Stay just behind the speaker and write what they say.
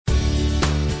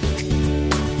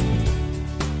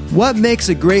What makes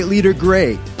a great leader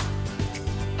great?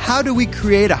 How do we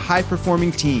create a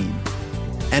high-performing team?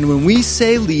 And when we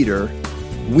say leader,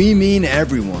 we mean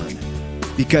everyone,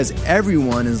 because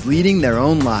everyone is leading their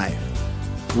own life.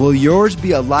 Will yours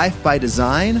be a life by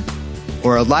design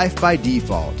or a life by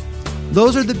default?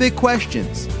 Those are the big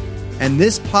questions, and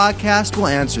this podcast will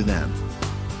answer them.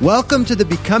 Welcome to the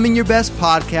Becoming Your Best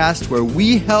podcast, where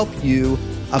we help you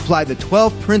apply the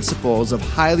 12 principles of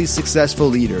highly successful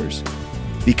leaders,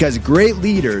 because great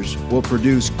leaders will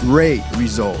produce great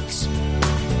results.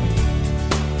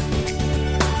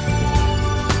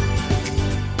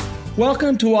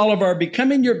 Welcome to all of our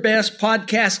Becoming Your Best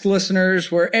podcast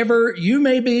listeners, wherever you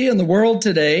may be in the world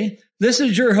today. This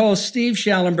is your host, Steve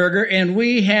Schallenberger, and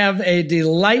we have a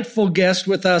delightful guest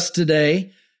with us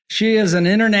today. She is an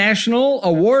international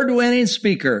award-winning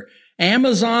speaker,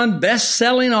 Amazon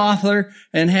best-selling author,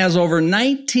 and has over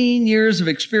 19 years of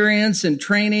experience in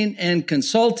training and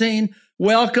consulting.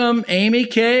 Welcome, Amy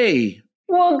Kay.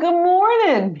 Well, good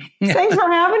morning. Thanks for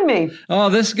having me.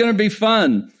 Oh, this is going to be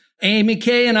fun. Amy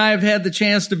Kay and I have had the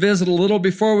chance to visit a little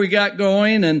before we got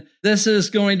going, and this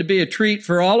is going to be a treat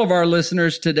for all of our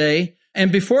listeners today.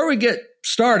 And before we get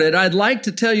started, I'd like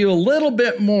to tell you a little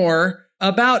bit more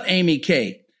about Amy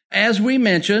Kay. As we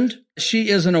mentioned, she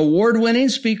is an award-winning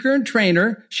speaker and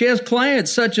trainer. She has clients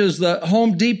such as the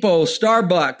Home Depot,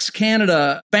 Starbucks,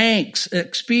 Canada, banks,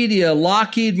 Expedia,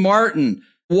 Lockheed Martin,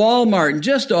 Walmart, and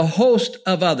just a host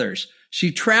of others.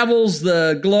 She travels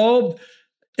the globe,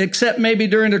 except maybe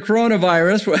during the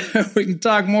coronavirus. We can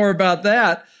talk more about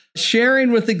that.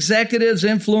 Sharing with executives,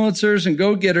 influencers, and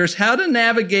go-getters how to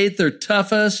navigate their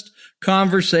toughest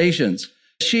conversations.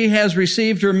 She has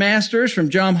received her master's from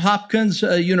Johns Hopkins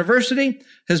University,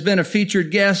 has been a featured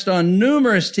guest on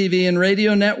numerous TV and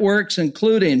radio networks,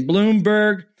 including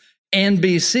Bloomberg,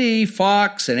 NBC,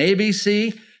 Fox, and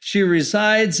ABC. She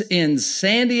resides in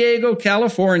San Diego,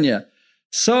 California.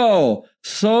 So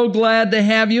glad to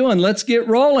have you, and let's get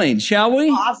rolling, shall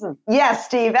we? Awesome. Yes,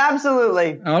 Steve,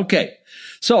 absolutely. Okay.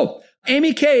 So,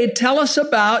 Amy Kay, tell us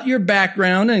about your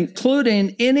background,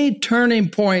 including any turning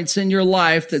points in your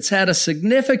life that's had a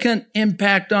significant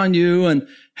impact on you, and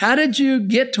how did you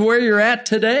get to where you're at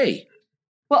today?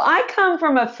 Well, I come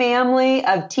from a family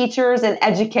of teachers and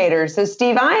educators. So,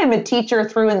 Steve, I am a teacher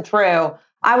through and through.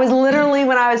 I was literally,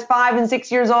 when I was 5 and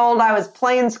 6 years old, I was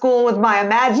playing school with my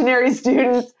imaginary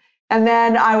students. And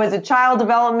then I was a child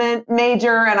development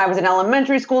major, and I was an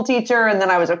elementary school teacher, and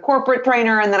then I was a corporate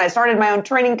trainer, and then I started my own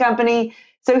training company.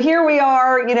 So here we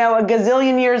are, a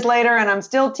gazillion years later, and I'm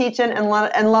still teaching and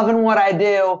loving what I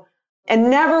do. And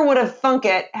never would have thunk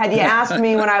it had you asked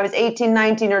me when I was 18,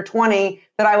 19, or 20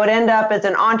 that I would end up as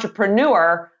an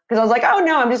entrepreneur, because I was like, oh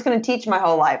no, I'm just going to teach my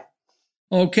whole life.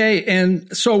 Okay.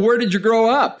 And so where did you grow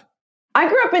up? I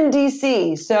grew up in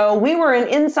D.C., so we were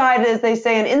inside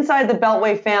the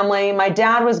Beltway family. My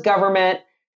dad was government.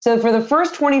 So for the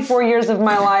first 24 years of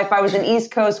my life, I was an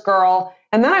East Coast girl.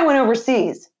 And then I went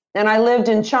overseas. And I lived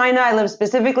in China. I lived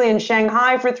specifically in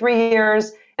Shanghai for 3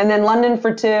 years, and then London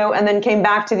for 2, and then came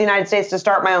back to the United States to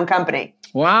start my own company.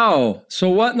 Wow. So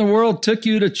what in the world took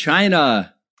you to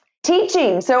China?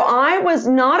 Teaching. So I was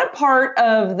not a part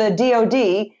of the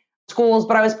DoD schools,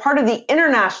 but I was part of the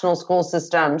international school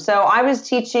system. So I was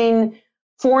teaching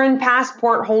foreign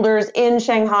passport holders in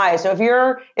Shanghai. So if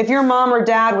your mom or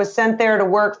dad was sent there to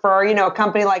work for, a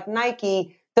company like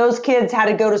Nike, those kids had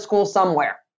to go to school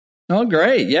somewhere. Oh,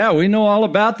 great. Yeah, we know all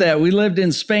about that. We lived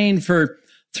in Spain for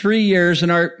 3 years,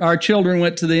 and our children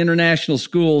went to the international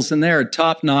schools, and they're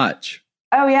top notch.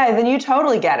 Oh, yeah. Then you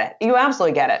totally get it. You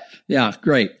absolutely get it. Yeah,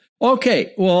 great.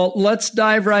 Okay, well, let's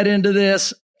dive right into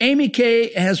this. Amy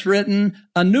Kay has written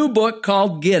a new book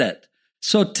called Get It.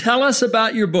 So tell us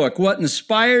about your book. What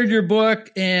inspired your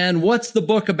book, and what's the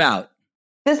book about?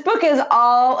 This book is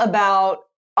all about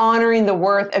honoring the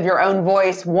worth of your own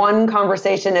voice, one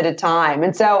conversation at a time.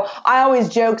 And so I always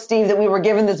joke, Steve, that we were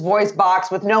given this voice box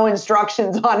with no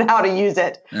instructions on how to use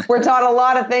it. We're taught a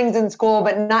lot of things in school,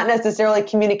 but not necessarily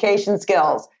communication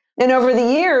skills. And over the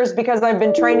years, because I've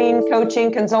been training,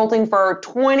 coaching, consulting for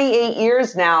 28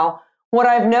 years now, what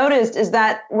I've noticed is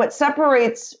that what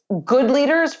separates good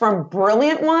leaders from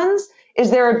brilliant ones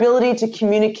is their ability to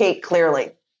communicate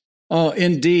clearly. Oh,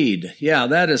 indeed. Yeah,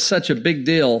 that is such a big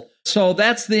deal. So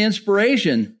that's the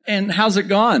inspiration. And how's it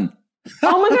gone?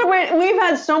 Oh my God, we've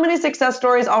had so many success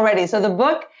stories already. So the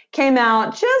book came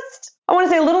out I want to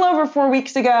say a little over 4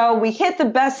 weeks ago. We hit the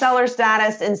bestseller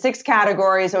status in 6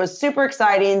 categories. It was super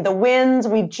exciting. The wins,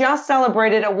 we just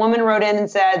celebrated. A woman wrote in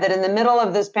and said that in the middle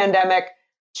of this pandemic,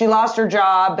 she lost her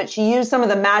job, but she used some of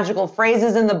the magical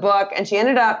phrases in the book, and she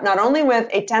ended up not only with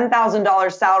a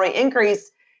 $10,000 salary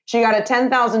increase, She got a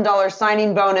 $10,000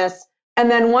 signing bonus. And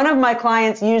then one of my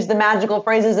clients used the magical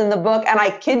phrases in the book. And I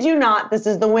kid you not, this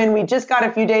is the win we just got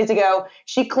a few days ago.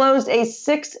 She closed a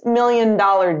 $6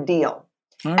 million deal.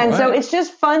 So it's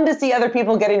just fun to see other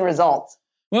people getting results.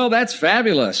 Well, that's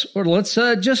fabulous. Well, let's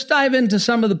just dive into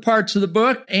some of the parts of the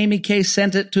book. Amy Kay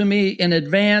sent it to me in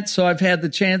advance, so I've had the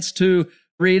chance to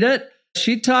read it.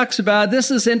 She talks about, this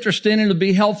is interesting and it'll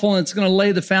be helpful, and it's going to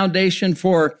lay the foundation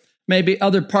for maybe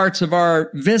other parts of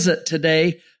our visit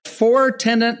today. 4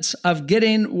 tenets of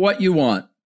getting what you want.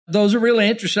 Those are really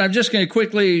interesting. I'm just going to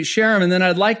quickly share them, and then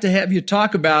I'd like to have you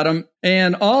talk about them.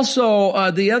 And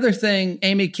also, the other thing,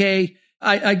 Amy Kay,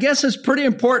 I guess it's pretty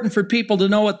important for people to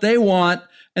know what they want.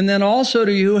 And then also,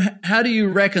 how do you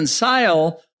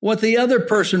reconcile what the other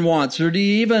person wants? Or do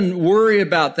you even worry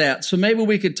about that? So maybe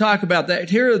we could talk about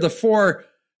that. Here are the 4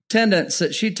 tenets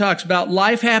that she talks about.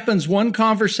 Life happens one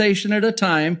conversation at a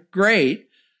time. Great.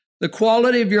 The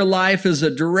quality of your life is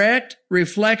a direct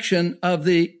reflection of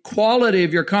the quality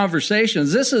of your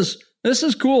conversations. This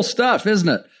is cool stuff, isn't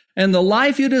it? And the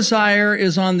life you desire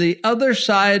is on the other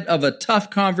side of a tough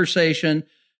conversation.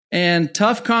 And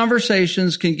tough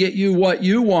conversations can get you what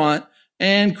you want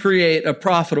and create a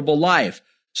profitable life.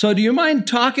 So do you mind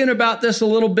talking about this a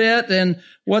little bit? And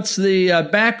what's the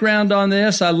background on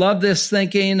this? I love this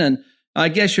thinking. And I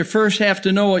guess you first have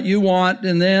to know what you want.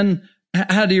 And then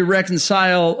how do you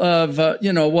reconcile of,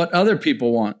 what other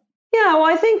people want? Yeah, well,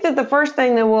 I think that the first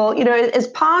thing that will, as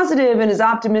positive and as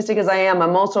optimistic as I am,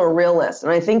 I'm also a realist.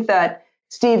 And I think that,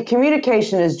 Steve,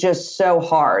 communication is just so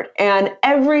hard. And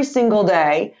every single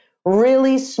day,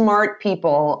 really smart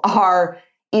people are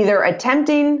either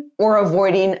attempting or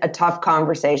avoiding a tough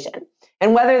conversation.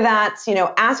 And whether that's,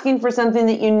 asking for something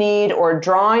that you need, or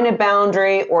drawing a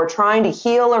boundary, or trying to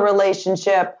heal a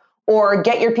relationship, or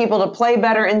get your people to play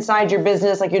better inside your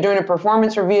business, like you're doing a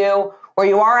performance review, or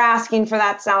you are asking for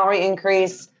that salary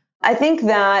increase. I think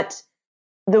that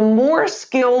the more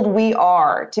skilled we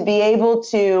are to be able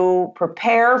to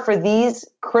prepare for these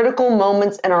critical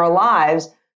moments in our lives,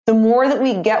 the more that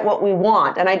we get what we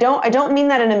want. And I don't mean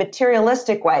that in a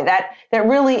materialistic way. That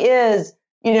really is,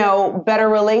 better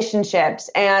relationships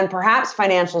and perhaps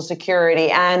financial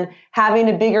security and having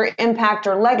a bigger impact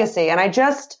or legacy. And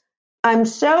I'm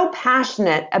so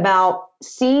passionate about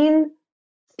seeing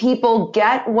people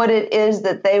get what it is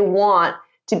that they want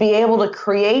to be able to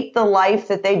create the life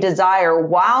that they desire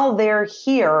while they're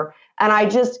here. And I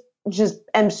just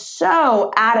am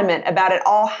so adamant about it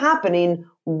all happening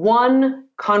one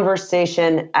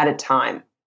conversation at a time.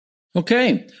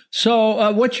 Okay.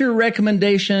 So what's your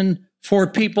recommendation for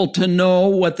people to know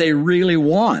what they really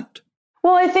want?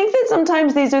 Well, I think that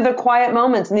sometimes these are the quiet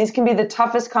moments, and these can be the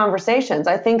toughest conversations.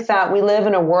 I think that we live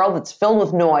in a world that's filled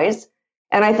with noise.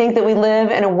 And I think that we live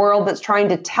in a world that's trying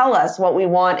to tell us what we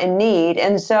want and need.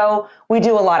 And so we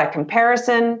do a lot of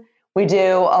comparison. We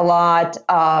do a lot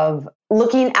of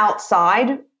looking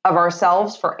outside of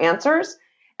ourselves for answers.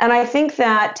 And I think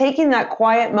that taking that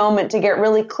quiet moment to get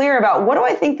really clear about, what do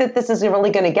I think that this is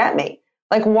really going to get me?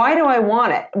 Like, why do I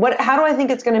want it? How do I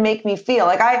think it's going to make me feel?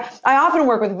 Like I often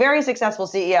work with very successful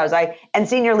CEOs and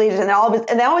senior leaders, and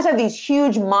they always have these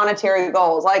huge monetary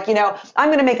goals. Like, I'm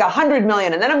going to make 100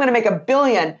 million, and then I'm going to make 1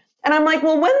 billion. And I'm like,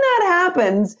 well, when that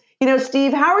happens,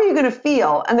 Steve, how are you going to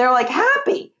feel? And they're like,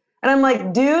 happy. And I'm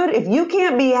like, dude, if you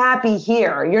can't be happy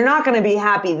here, you're not going to be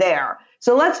happy there.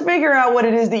 So let's figure out what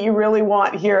it is that you really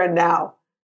want here and now.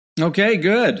 Okay,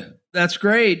 good. That's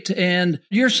great. And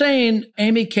you're saying,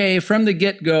 Amy Kay, from the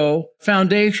get-go,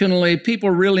 foundationally, people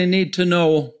really need to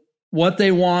know what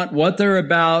they want, what they're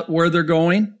about, where they're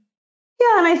going?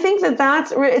 Yeah, and I think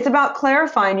that it's about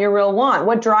clarifying your real want.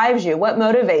 What drives you? What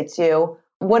motivates you?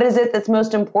 What is it that's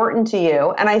most important to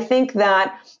you? And I think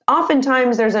that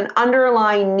oftentimes there's an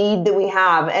underlying need that we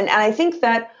have. And I think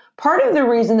that part of the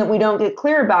reason that we don't get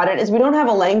clear about it is we don't have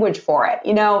a language for it.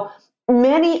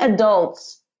 Many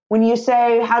adults, when you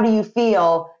say, how do you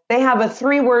feel? They have a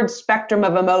 3-word spectrum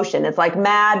of emotion. It's like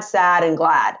mad, sad, and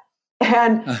glad.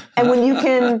 And when you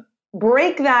can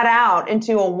break that out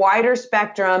into a wider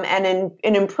spectrum and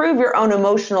improve your own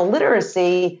emotional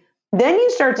literacy, then you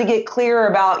start to get clear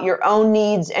about your own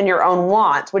needs and your own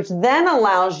wants, which then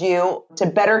allows you to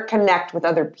better connect with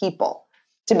other people,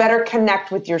 to better connect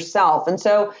with yourself. And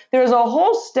so there's a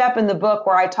whole step in the book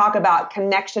where I talk about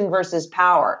connection versus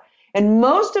power. And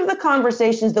most of the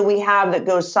conversations that we have that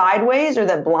go sideways or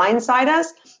that blindside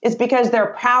us is because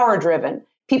they're power driven.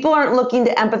 People aren't looking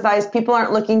to empathize. People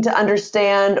aren't looking to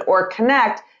understand or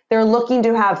connect. They're looking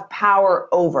to have power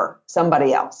over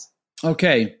somebody else.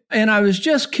 Okay. And I was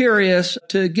just curious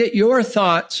to get your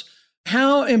thoughts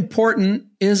How important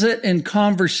is it in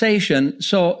conversation?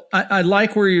 So I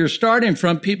like where you're starting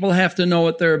from. People have to know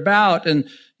what they're about, and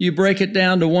you break it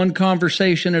down to one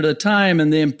conversation at a time,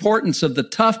 and the importance of the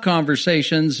tough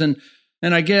conversations. And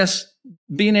I guess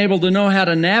being able to know how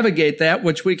to navigate that,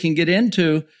 which we can get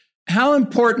into. How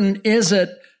important is it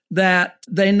that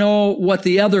they know what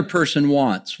the other person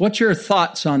wants? What's your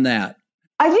thoughts on that?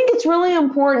 I think it's really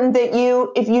important that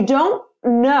if you don't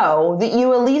know, that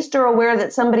you at least are aware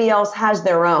that somebody else has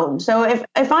their own. So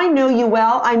if I know you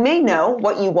well, I may know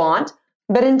what you want,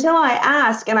 but until I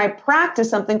ask and I practice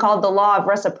something called the law of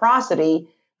reciprocity,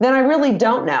 then I really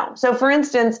don't know. So for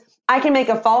instance, I can make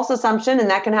a false assumption and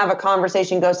that can have a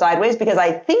conversation go sideways because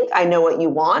I think I know what you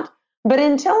want. But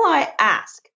until I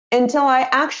ask, until I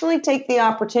actually take the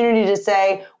opportunity to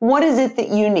say, what is it that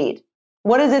you need?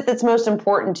 What is it that's most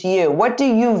important to you? What do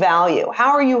you value?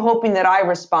 How are you hoping that I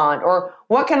respond? Or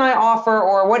what can I offer?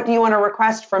 Or what do you want to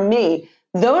request from me?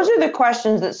 Those are the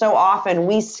questions that so often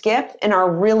we skip in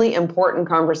our really important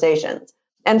conversations.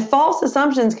 And false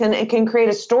assumptions can create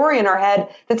a story in our head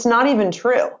that's not even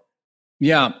true.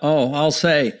 Yeah. Oh, I'll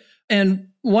say. And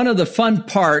one of the fun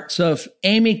parts of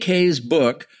Amy Kay's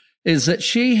book is that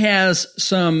she has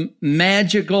some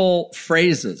magical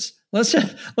phrases. Let's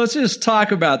just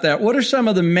talk about that. What are some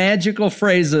of the magical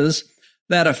phrases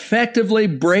that effectively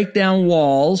break down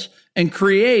walls and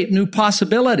create new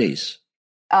possibilities?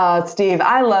 Steve,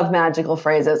 I love magical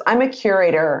phrases. I'm a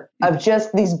curator of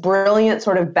just these brilliant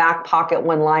sort of back pocket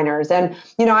one-liners. And,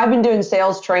 I've been doing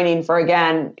sales training for,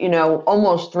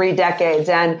 almost 3 decades.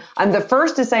 And I'm the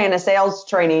first to say in a sales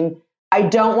training, I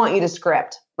don't want you to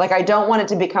script. Like, I don't want it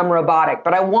to become robotic,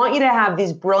 but I want you to have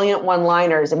these brilliant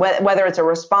one-liners, whether it's a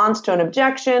response to an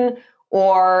objection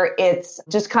or it's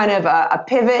just kind of a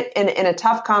pivot in a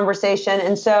tough conversation.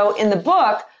 And so in the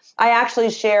book, I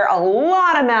actually share a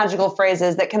lot of magical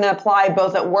phrases that can apply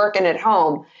both at work and at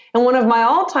home. And one of my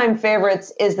all-time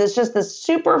favorites is this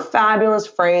super fabulous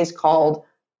phrase called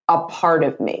a part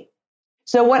of me.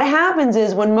 So what happens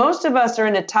is when most of us are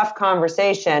in a tough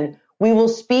conversation, we will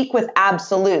speak with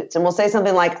absolutes and we'll say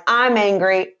something like, I'm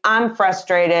angry, I'm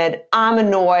frustrated, I'm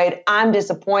annoyed, I'm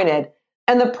disappointed.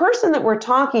 And the person that we're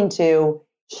talking to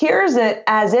hears it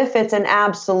as if it's an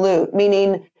absolute,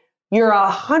 meaning you're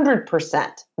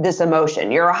 100% this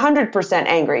emotion, you're 100%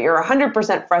 angry, you're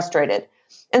 100% frustrated.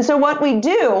 And so what we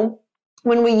do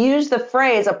when we use the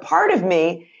phrase, a part of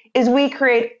me, is we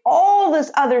create all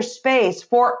this other space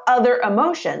for other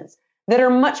emotions that are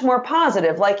much more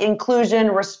positive, like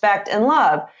inclusion, respect, and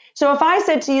love. So if I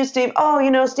said to you, Steve,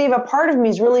 Steve, a part of me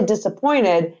is really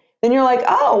disappointed, then you're like,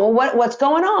 oh, well, what's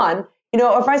going on?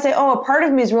 If I say, a part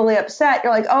of me is really upset,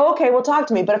 you're like, oh, okay, well, talk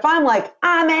to me. But if I'm like,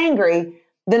 I'm angry,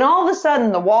 then all of a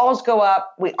sudden the walls go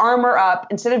up, we armor up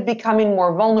instead of becoming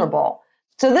more vulnerable.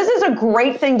 So this is a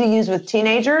great thing to use with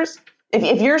teenagers.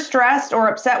 If you're stressed or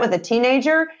upset with a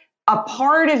teenager, a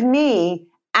part of me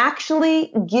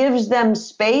actually gives them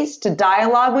space to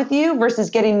dialogue with you versus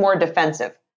getting more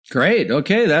defensive. Great.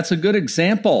 Okay, that's a good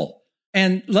example.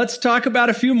 And let's talk about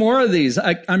a few more of these.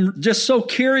 I'm just so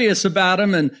curious about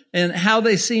them and how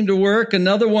they seem to work.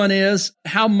 Another one is,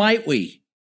 how might we?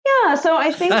 Yeah, so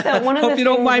I think that one of the Hope you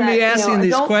don't mind me asking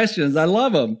these questions. I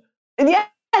love them. Yeah,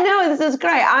 no, this is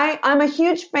great. I'm a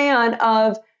huge fan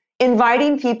of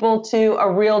inviting people to a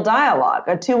real dialogue,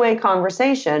 a two-way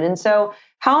conversation. And so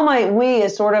how might we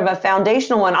is sort of a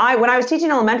foundational one. When I was teaching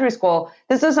elementary school,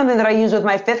 this is something that I used with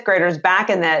my 5th graders back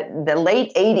in the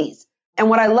late 80s. And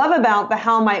what I love about the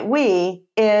how might we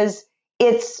is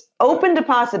it's open to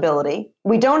possibility.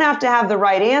 We don't have to have the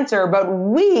right answer, but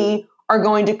we are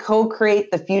going to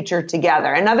co-create the future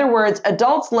together. In other words,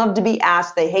 adults love to be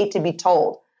asked, they hate to be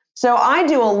told. So I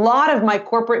do a lot of my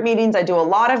corporate meetings, I do a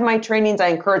lot of my trainings, I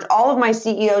encourage all of my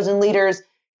CEOs and leaders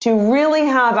to really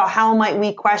have a how might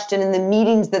we question in the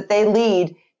meetings that they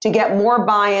lead to get more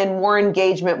buy-in, more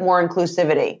engagement, more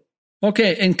inclusivity.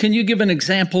 Okay, and can you give an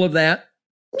example of that?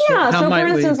 Yeah, so for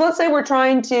instance, let's say we're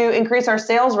trying to increase our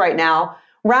sales right now.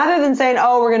 Rather than saying,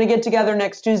 we're going to get together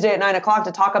next Tuesday at 9 o'clock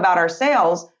to talk about our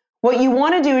sales, what you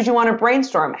want to do is you want to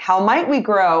brainstorm. How might we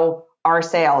grow our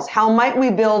sales? How might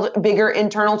we build bigger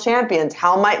internal champions?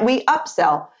 How might we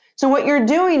upsell? So what you're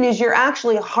doing is you're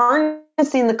actually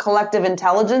harnessing the collective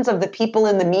intelligence of the people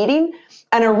in the meeting.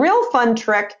 And a real fun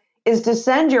trick is to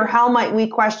send your how might we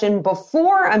question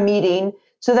before a meeting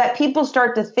so that people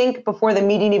start to think before the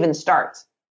meeting even starts.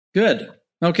 Good.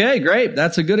 Okay, great.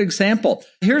 That's a good example.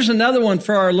 Here's another one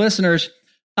for our listeners.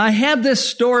 I have this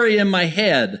story in my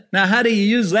head. Now, how do you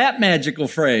use that magical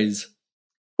phrase?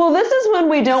 Well, this is when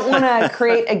we don't want to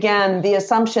create, again, the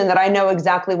assumption that I know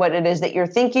exactly what it is that you're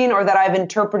thinking or that I've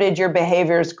interpreted your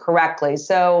behaviors correctly.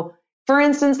 So, for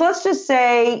instance, let's just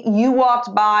say you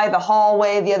walked by the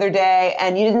hallway the other day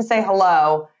and you didn't say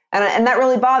hello. And that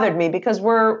really bothered me because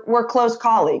we're close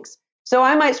colleagues. So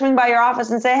I might swing by your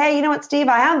office and say, hey, you know what, Steve,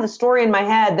 I have the story in my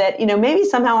head that, maybe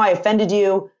somehow I offended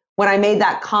you when I made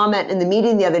that comment in the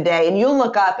meeting the other day. And you'll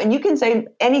look up and you can say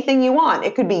anything you want.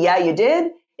 It could be, yeah, you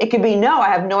did. It could be, no, I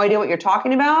have no idea what you're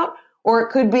talking about. Or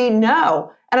it could be,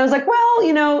 no. And I was like,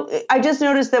 well, I just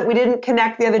noticed that we didn't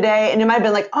connect the other day. And it might have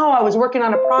been like, oh, I was working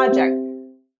on a project.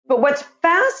 But what's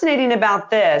fascinating about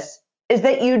this is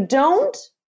that you don't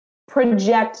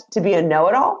project to be a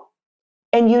know-it-all.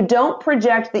 And you don't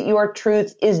project that your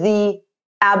truth is the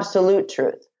absolute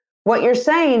truth. What you're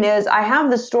saying is, I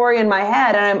have the story in my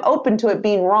head and I'm open to it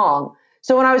being wrong.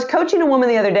 So when I was coaching a woman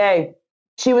the other day,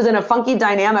 she was in a funky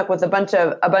dynamic with a bunch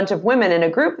of women in a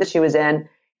group that she was in.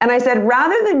 And I said,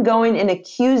 rather than going and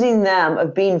accusing them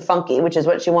of being funky, which is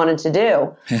what she wanted to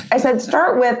do, I said,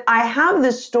 start with, I have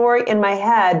this story in my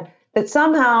head that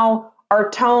somehow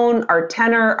our tone, our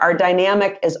tenor, our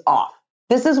dynamic is off.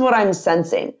 This is what I'm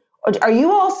sensing. Are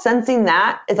you all sensing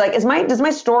that? It's like, does my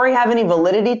story have any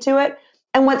validity to it?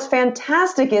 And what's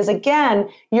fantastic is, again,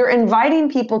 you're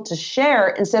inviting people to share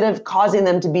instead of causing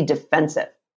them to be defensive.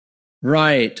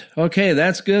 Right. Okay,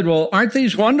 that's good. Well, aren't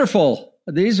these wonderful?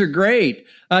 These are great.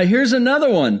 Here's another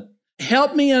one.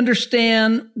 Help me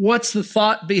understand what's the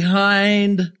thought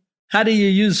behind. How do you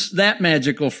use that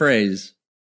magical phrase?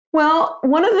 Well,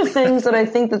 one of the things that I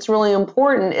think that's really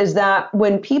important is that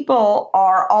when people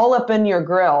are all up in your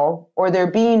grill or they're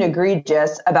being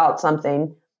egregious about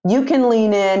something, you can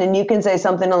lean in and you can say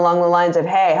something along the lines of,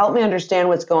 hey, help me understand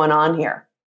what's going on here.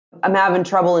 I'm having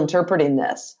trouble interpreting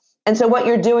this. And so what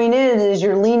you're doing is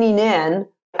you're leaning in.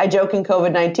 I joke in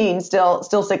COVID-19,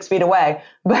 still 6 feet away,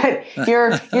 but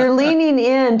you're leaning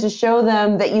in to show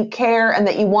them that you care and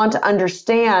that you want to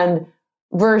understand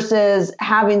versus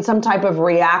having some type of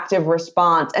reactive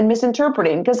response and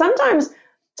misinterpreting. Because sometimes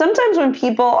when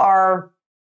people are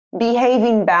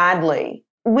behaving badly,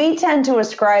 we tend to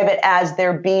ascribe it as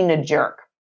they're being a jerk.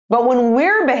 But when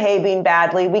we're behaving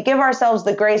badly, we give ourselves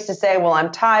the grace to say, well,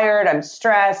 I'm tired, I'm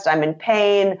stressed, I'm in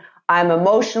pain, I'm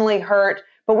emotionally hurt.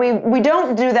 But we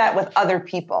don't do that with other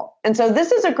people. And so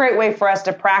this is a great way for us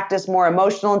to practice more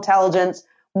emotional intelligence,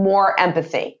 more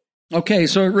empathy. Okay,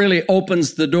 so it really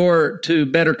opens the door to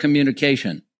better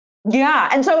communication. Yeah.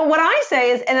 And so what I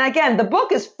say is, and again, the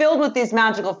book is filled with these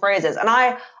magical phrases. And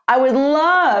I would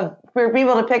love for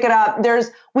people to pick it up.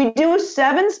 We do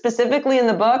 7 specifically in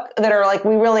the book that are like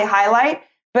we really highlight.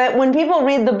 But when people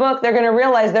read the book, they're going to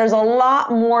realize there's a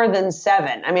lot more than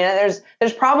 7. I mean,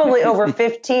 there's probably over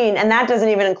 15, and that doesn't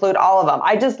even include all of them.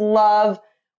 I just love,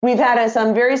 we've had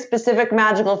some very specific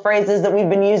magical phrases that we've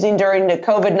been using during the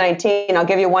COVID-19. I'll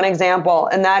give you one example,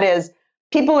 and that is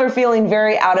people are feeling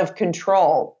very out of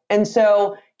control. And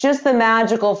so just the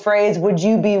magical phrase, would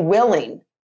you be willing,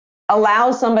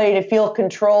 allows somebody to feel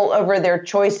control over their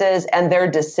choices and their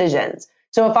decisions.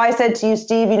 So if I said to you,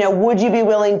 Steve, would you be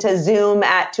willing to Zoom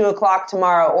at 2:00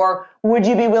 tomorrow? Or would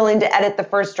you be willing to edit the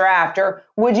first draft? Or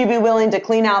would you be willing to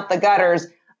clean out the gutters?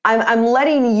 I'm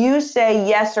letting you say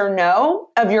yes or no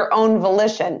of your own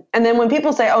volition. And then when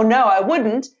people say, oh, no, I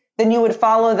wouldn't, then you would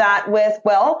follow that with,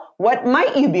 well, what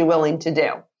might you be willing to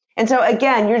do? And so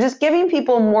again, you're just giving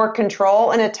people more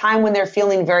control in a time when they're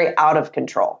feeling very out of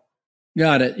control.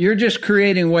 Got it. You're just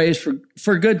creating ways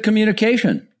for good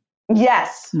communication.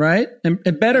 Yes. Right? And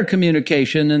better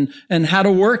communication and how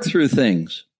to work through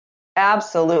things.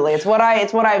 Absolutely. It's what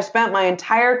I've spent my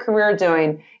entire career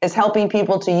doing, is helping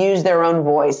people to use their own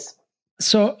voice.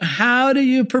 So how do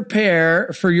you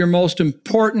prepare for your most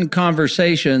important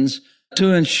conversations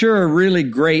to ensure really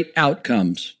great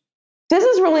outcomes? This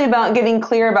is really about getting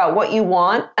clear about what you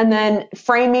want and then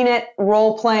framing it,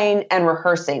 role playing, and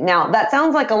rehearsing. Now, that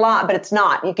sounds like a lot, but it's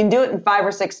not. You can do it in 5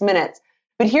 or 6 minutes.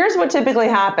 But here's what typically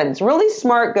happens. Really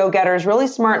smart go-getters, really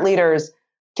smart leaders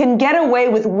can get away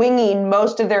with winging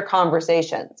most of their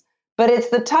conversations. But it's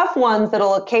the tough ones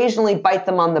that'll occasionally bite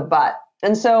them on the butt.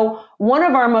 And so one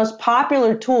of our most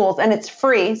popular tools, and it's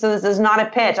free, so this is not a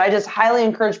pitch, I just highly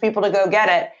encourage people to go get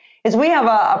it, is we have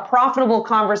a profitable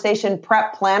conversation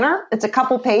prep planner. It's a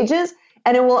couple pages,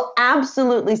 and it will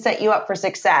absolutely set you up for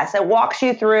success. It walks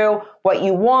you through what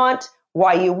you want,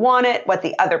 why you want it, what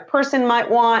the other person might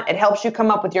want. It helps you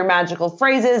come up with your magical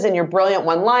phrases and your brilliant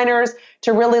one-liners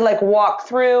to really walk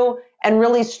through and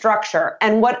really structure.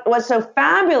 And what's so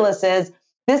fabulous is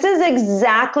This is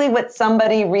exactly what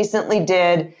somebody recently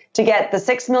did to get the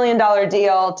 $6 million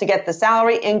deal, to get the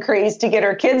salary increase, to get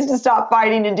her kids to stop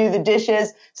fighting and do the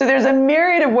dishes. So there's a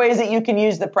myriad of ways that you can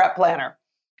use the Prep Planner.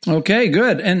 Okay,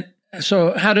 good. And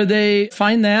so how do they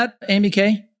find that, Amy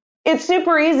Kay? It's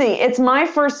super easy. It's my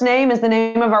first name is the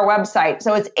name of our website.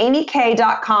 So it's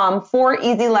amyk.com, 4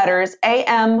 easy letters,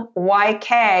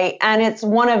 AMYK, and it's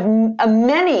one of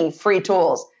many free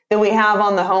tools that we have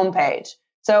on the homepage.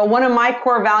 So one of my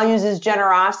core values is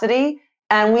generosity,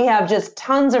 and we have just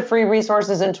tons of free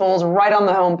resources and tools right on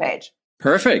the homepage.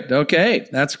 Perfect. Okay,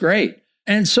 that's great.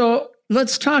 And so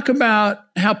let's talk about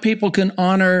how people can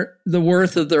honor the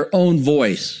worth of their own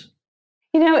voice.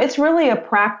 It's really a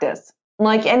practice.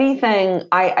 Like anything,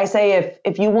 I say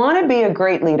if you want to be a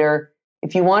great leader,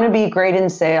 if you want to be great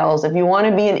in sales, if you want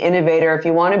to be an innovator, if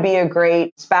you want to be a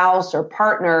great spouse or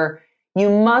partner, you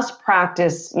must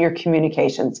practice your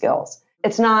communication skills.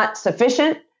 It's not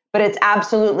sufficient, but it's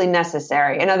absolutely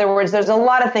necessary. In other words, there's a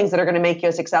lot of things that are going to make you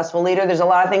a successful leader. There's a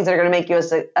lot of things that are going to make you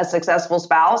a successful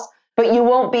spouse, but you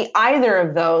won't be either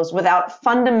of those without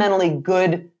fundamentally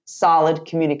good, solid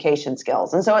communication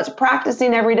skills. And so it's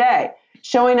practicing every day,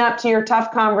 showing up to your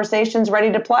tough conversations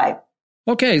ready to play.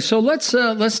 Okay, so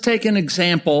let's take an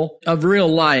example of real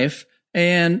life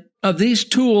and of these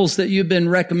tools that you've been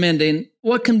recommending.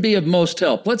 What can be of most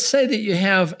help? Let's say that you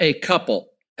have a couple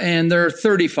and they're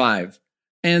 35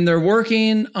 and they're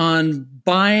working on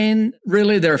buying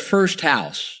really their first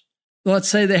house. Let's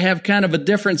say they have kind of a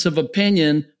difference of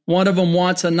opinion. One of them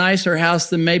wants a nicer house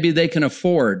than maybe they can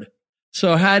afford.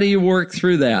 So how do you work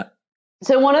through that?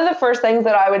 So one of the first things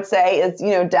that I would say is,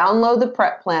 download the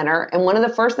Prep Planner. And one of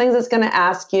the first things it's going to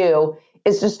ask you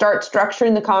is to start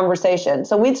structuring the conversation.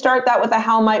 So we'd start that with a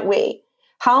how might we?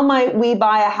 How might we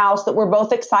buy a house that we're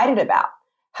both excited about?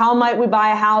 How might we buy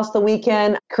a house that we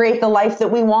can create the life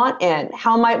that we want in?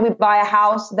 How might we buy a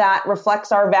house that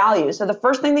reflects our values? So the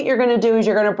first thing that you're going to do is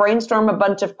you're going to brainstorm a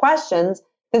bunch of questions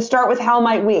that start with how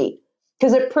might we?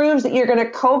 Because it proves that you're going to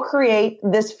co-create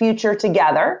this future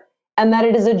together and that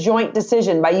it is a joint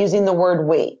decision by using the word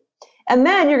we. And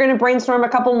then you're going to brainstorm a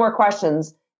couple more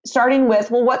questions, starting with,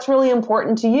 well, what's really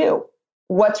important to you?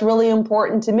 What's really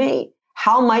important to me?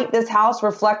 How might this house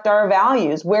reflect our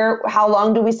values? How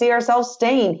long do we see ourselves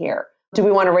staying here? Do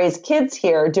we want to raise kids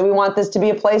here? Do we want this to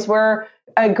be a place where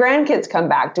grandkids come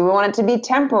back? Do we want it to be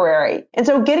temporary? And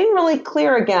so getting really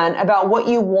clear again about what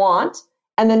you want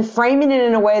and then framing it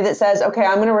in a way that says, okay,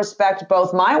 I'm going to respect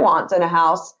both my wants in a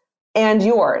house and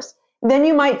yours. Then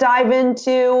you might dive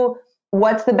into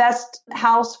what's the best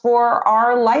house for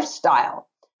our lifestyle.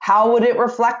 How would it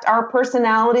reflect our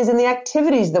personalities and the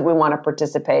activities that we want to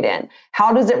participate in?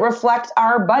 How does it reflect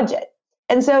our budget?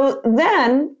 And so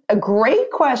then a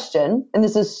great question, and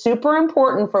this is super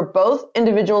important for both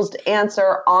individuals to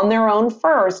answer on their own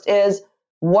first, is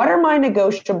what are my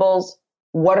negotiables?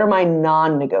 What are my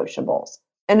non-negotiables?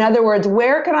 In other words,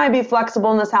 where can I be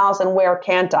flexible in this house and where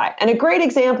can't I? And a great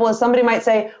example is somebody might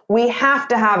say, we have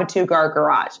to have a 2-car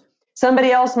garage.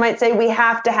 Somebody else might say, we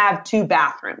have to have 2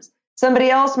 bathrooms. Somebody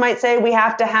else might say we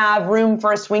have to have room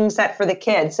for a swing set for the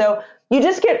kids. So you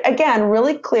just get, again,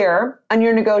 really clear on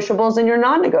your negotiables and your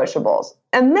non-negotiables.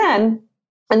 And then,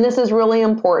 and this is really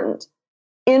important,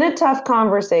 in a tough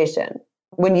conversation,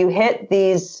 when you hit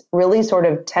these really sort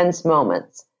of tense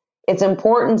moments, it's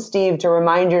important, Steve, to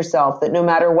remind yourself that no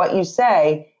matter what you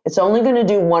say, it's only going to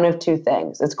do one of 2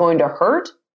 things. It's going to hurt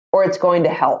or it's going to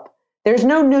help. There's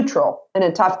no neutral in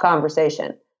a tough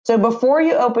conversation. So before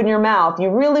you open your mouth, you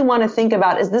really want to think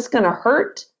about, is this going to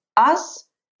hurt us?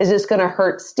 Is this going to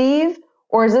hurt Steve?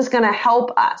 Or is this going to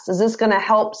help us? Is this going to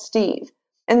help Steve?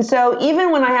 And so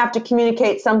even when I have to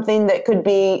communicate something that could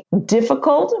be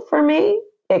difficult for me,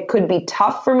 it could be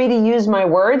tough for me to use my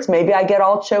words, maybe I get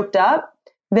all choked up,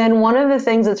 then one of the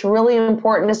things that's really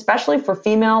important, especially for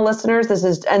female listeners, this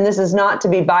is not to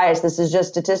be biased, this is just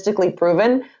statistically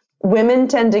proven, women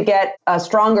tend to get a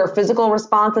stronger physical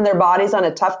response in their bodies on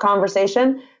a tough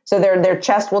conversation. So their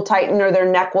chest will tighten or their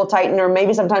neck will tighten, or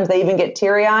maybe sometimes they even get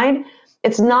teary-eyed.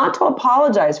 It's not to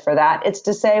apologize for that. It's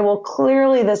to say, well,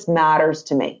 clearly this matters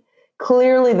to me.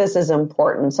 Clearly this is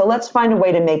important. So let's find a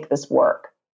way to make this work.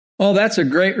 Oh, that's a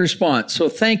great response. So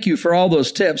thank you for all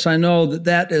those tips. I know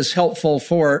that is helpful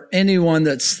for anyone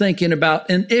that's thinking about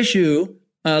an issue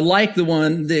like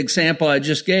the example I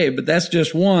just gave, but that's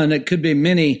just one. It could be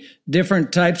many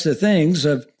different types of things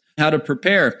of how to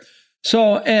prepare.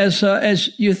 So as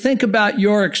you think about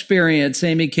your experience,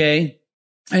 Amy Kay,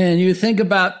 and you think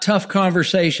about tough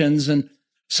conversations and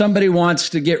somebody wants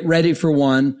to get ready for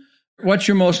one, what's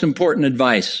your most important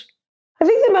advice? I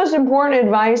think the most important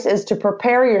advice is to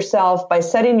prepare yourself by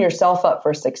setting yourself up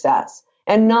for success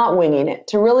and not winging it,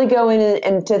 to really go in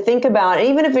and to think about,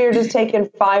 even if you're just taking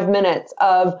 5 minutes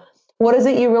of what is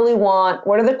it you really want?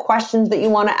 What are the questions that you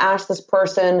want to ask this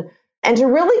person? And to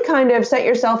really kind of set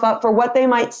yourself up for what they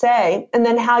might say and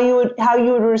then how you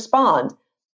would respond.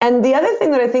 And the other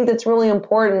thing that I think that's really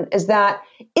important is that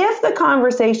if the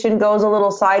conversation goes a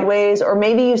little sideways, or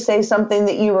maybe you say something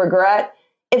that you regret,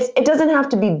 it doesn't have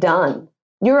to be done.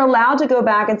 You're allowed to go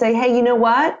back and say, hey, you know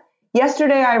what?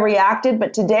 Yesterday I reacted,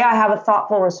 but today I have a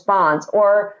thoughtful response.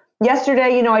 Or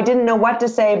yesterday, I didn't know what to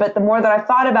say, but the more that I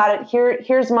thought about it,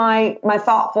 here's my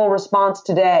thoughtful response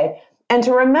today. And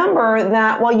to remember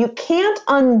that while you can't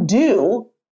undo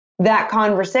that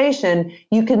conversation,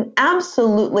 you can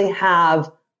absolutely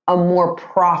have a more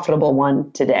profitable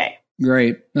one today.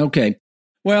 Great. Okay.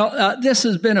 Well, this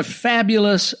has been a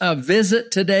fabulous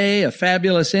visit today, a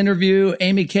fabulous interview.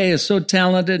 Amy Kay is so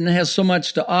talented and has so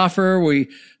much to offer.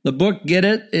 The book, Get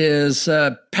It, is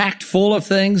packed full of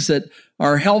things that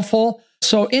are helpful.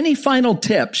 So any final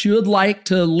tips you would like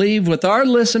to leave with our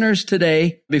listeners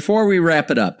today before we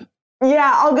wrap it up?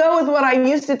 Yeah, I'll go with what I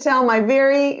used to tell my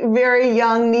very, very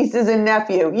young nieces and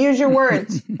nephew. Use your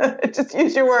words. Just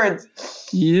use your words.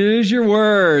 Use your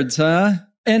words, huh?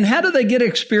 And how do they get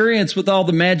experience with all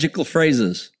the magical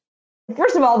phrases?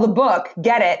 First of all, the book,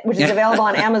 Get It, which is available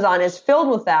on Amazon, is filled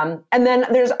with them. And then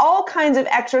there's all kinds of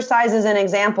exercises and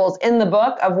examples in the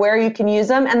book of where you can use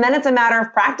them. And then it's a matter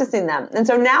of practicing them. And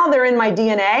so now they're in my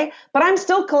DNA, but I'm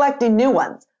still collecting new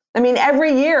ones. I mean,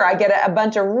 every year I get a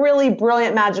bunch of really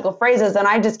brilliant magical phrases, and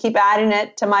I just keep adding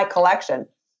it to my collection.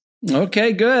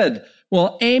 Okay, good.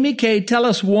 Well, Amy Kay, tell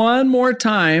us one more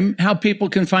time how people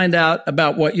can find out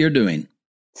about what you're doing.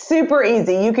 Super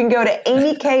easy. You can go to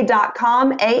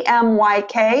amykay.com,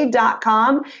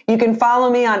 amyk.com. You can follow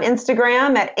me on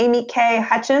Instagram at Amy K.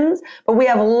 Hutchins, but we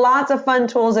have lots of fun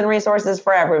tools and resources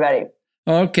for everybody.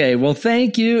 Okay. Well,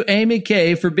 thank you, Amy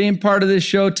Kay, for being part of this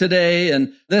show today.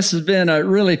 And this has been a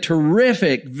really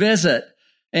terrific visit.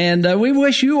 And we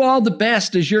wish you all the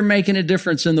best as you're making a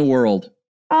difference in the world.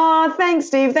 Oh, thanks,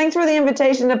 Steve. Thanks for the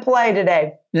invitation to play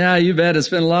today. Yeah, you bet. It's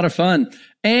been a lot of fun.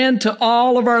 And to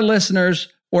all of our listeners,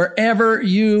 wherever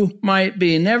you might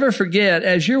be, never forget,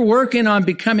 as you're working on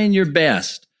becoming your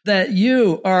best, that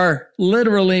you are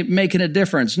literally making a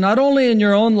difference, not only in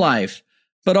your own life,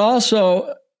 but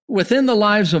also within the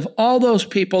lives of all those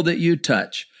people that you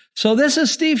touch. So this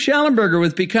is Steve Schallenberger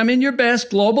with Becoming Your Best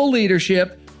Global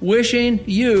Leadership, wishing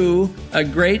you a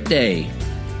great day.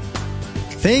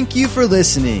 Thank you for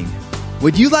listening.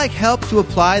 Would you like help to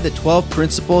apply the 12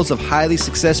 principles of highly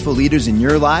successful leaders in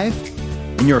your life,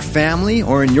 in your family,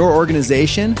 or in your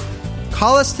organization?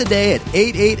 Call us today at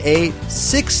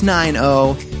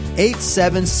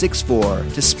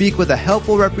 888-690-8764 to speak with a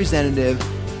helpful representative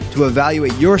to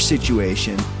evaluate your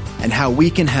situation and how we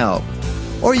can help.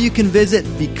 Or you can visit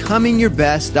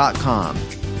becomingyourbest.com.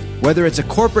 Whether it's a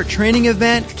corporate training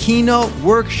event, keynote,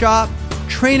 workshop,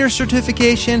 trainer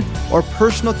certification, or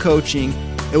personal coaching,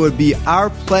 it would be our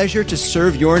pleasure to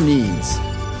serve your needs.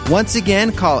 Once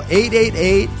again, call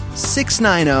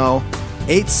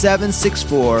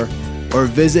 888-690-8764 or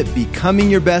visit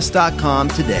becomingyourbest.com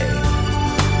today.